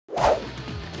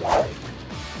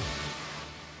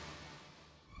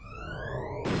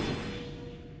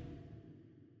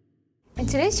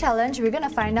today's challenge, we're going to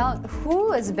find out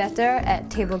who is better at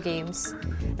table games.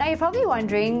 Now you're probably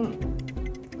wondering,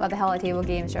 what the hell are table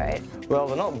games, right? Well,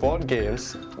 they're not board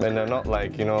games, and they're not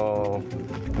like, little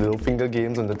finger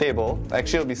games on the table.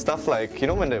 Actually, it'll be stuff like,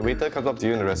 when the waiter comes up to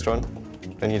you in the restaurant,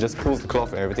 and he just pulls the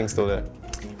cloth and everything's still there.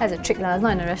 That's a trick lah, it's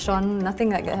not in a restaurant, nothing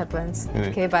like that happens. Really?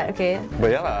 Okay, but okay.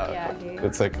 But yeah, okay.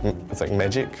 It's like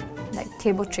magic. Like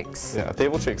table tricks. Yeah,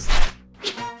 table tricks.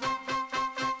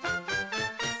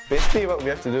 Basically what we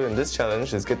have to do in this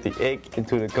challenge is get the egg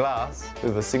into the glass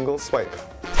with a single swipe.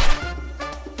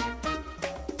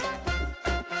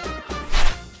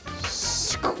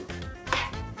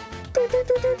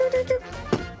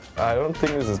 I don't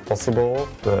think this is possible,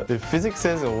 but if physics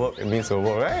says it'll work, it means it'll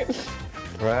work, right?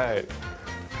 Right.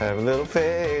 Have a little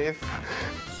faith.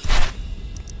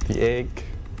 The egg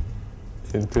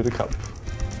into the cup.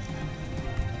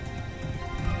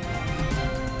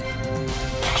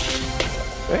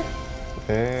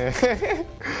 Hey,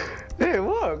 it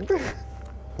worked!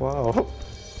 Wow.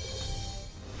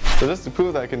 So just to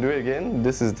prove that I can do it again,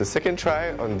 this is the second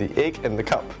try on the egg and the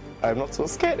cup. I'm not so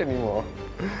scared anymore.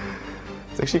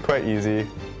 It's actually quite easy.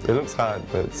 It looks hard,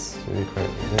 but it's really quite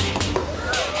easy.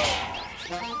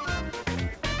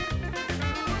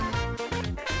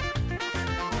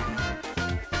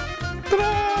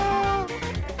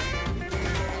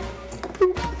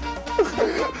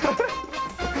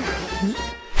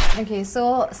 Okay,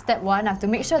 so step one, I have to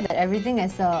make sure that everything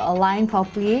is aligned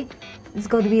properly. It's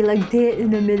got to be like dead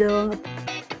in the middle.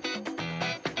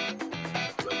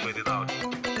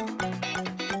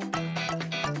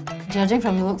 Judging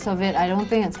from the looks of it, I don't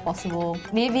think it's possible.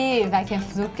 Maybe if I can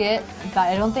fluke it, but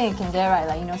I don't think it can get right,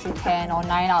 like, say 10 or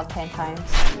 9 out of 10 times.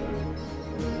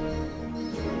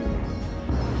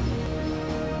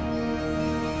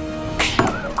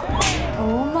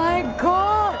 Oh my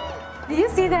god! Did you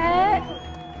see that?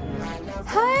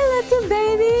 Hi, little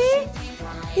baby!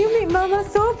 You make Mama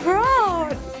so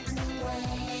proud!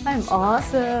 I'm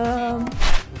awesome!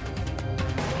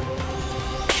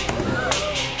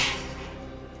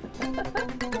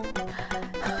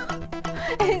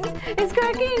 It's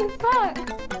cracking! Fuck!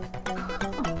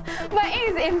 My egg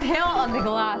is impaled on the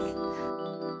glass.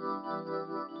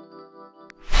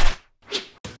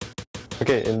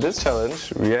 Okay, in this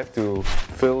challenge, we have to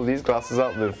fill these glasses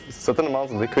up with certain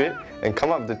amounts of liquid and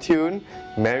come up with the tune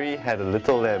Mary Had a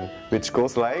Little Lamb, which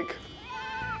goes like...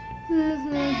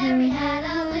 Mary had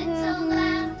a little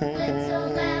lamb, little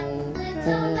lamb,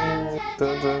 little lamb.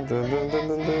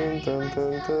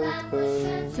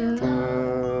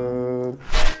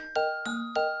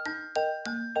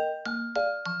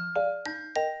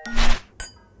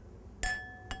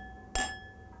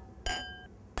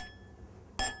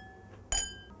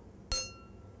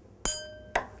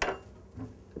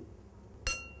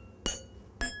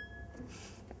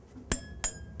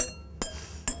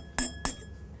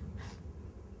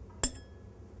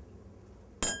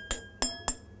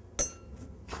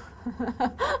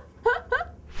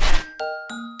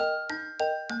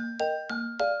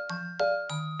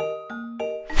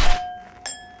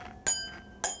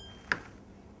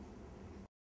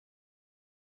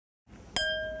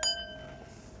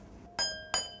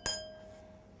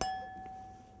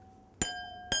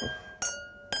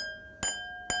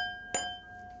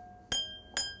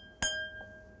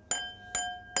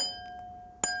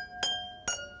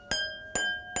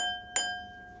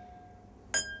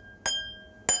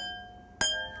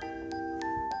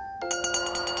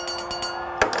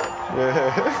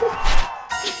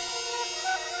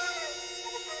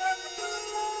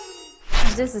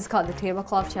 This is called the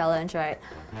tablecloth challenge, right?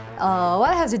 What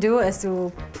I have to do is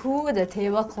to pull the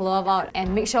tablecloth out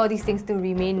and make sure all these things still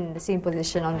remain in the same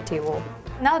position on the table.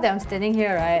 Now that I'm standing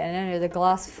here, right, and then with the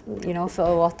glass, filled with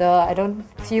water, I don't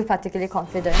feel particularly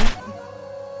confident.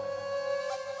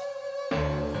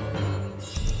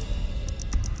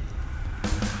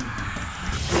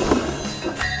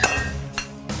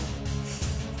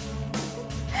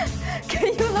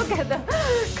 Can you look at the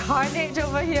carnage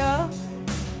over here?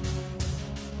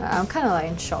 I'm kind of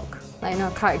in shock.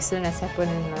 A car accident has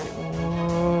happened and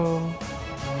oh.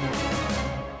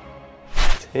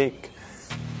 Take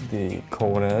the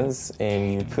corners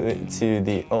and you put it to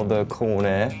the other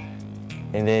corner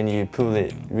and then you pull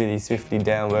it really swiftly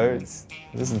downwards.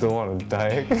 I just don't want to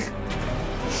die.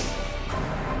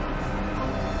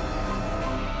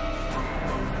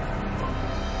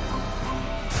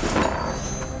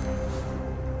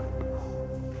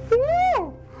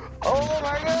 Oh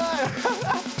my god!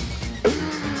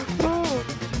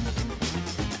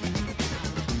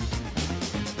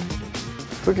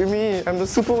 Look at me, I'm the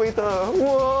super waiter!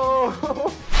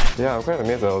 Whoa! Yeah, I'm quite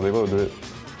amazed that I was able to do it.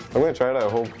 I'm gonna try that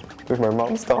at home with my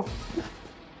mom's stuff.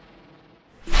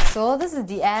 So this is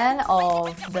the end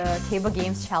of the table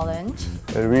games challenge.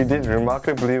 And we did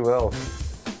remarkably well.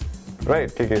 Right,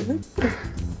 KK?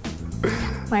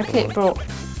 My plate broke.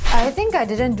 I think I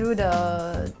didn't do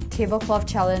the tablecloth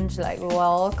challenge like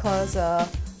well because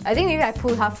I think maybe I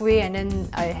pulled halfway and then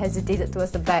I hesitated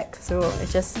towards the back, so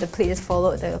it's just the plate just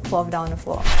followed the cloth down the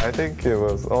floor. I think it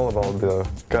was all about the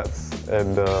guts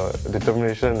and the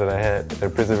determination that I had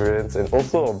and perseverance and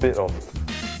also a bit of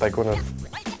taekwondo.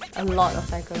 A lot of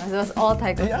taekwondo. It was all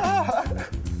taekwondo. Yeah!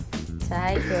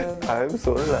 Taekwondo. I'm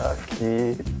so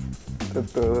lucky.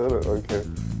 Okay.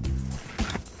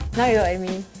 Now you know what I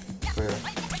mean.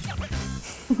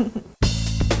 Yeah.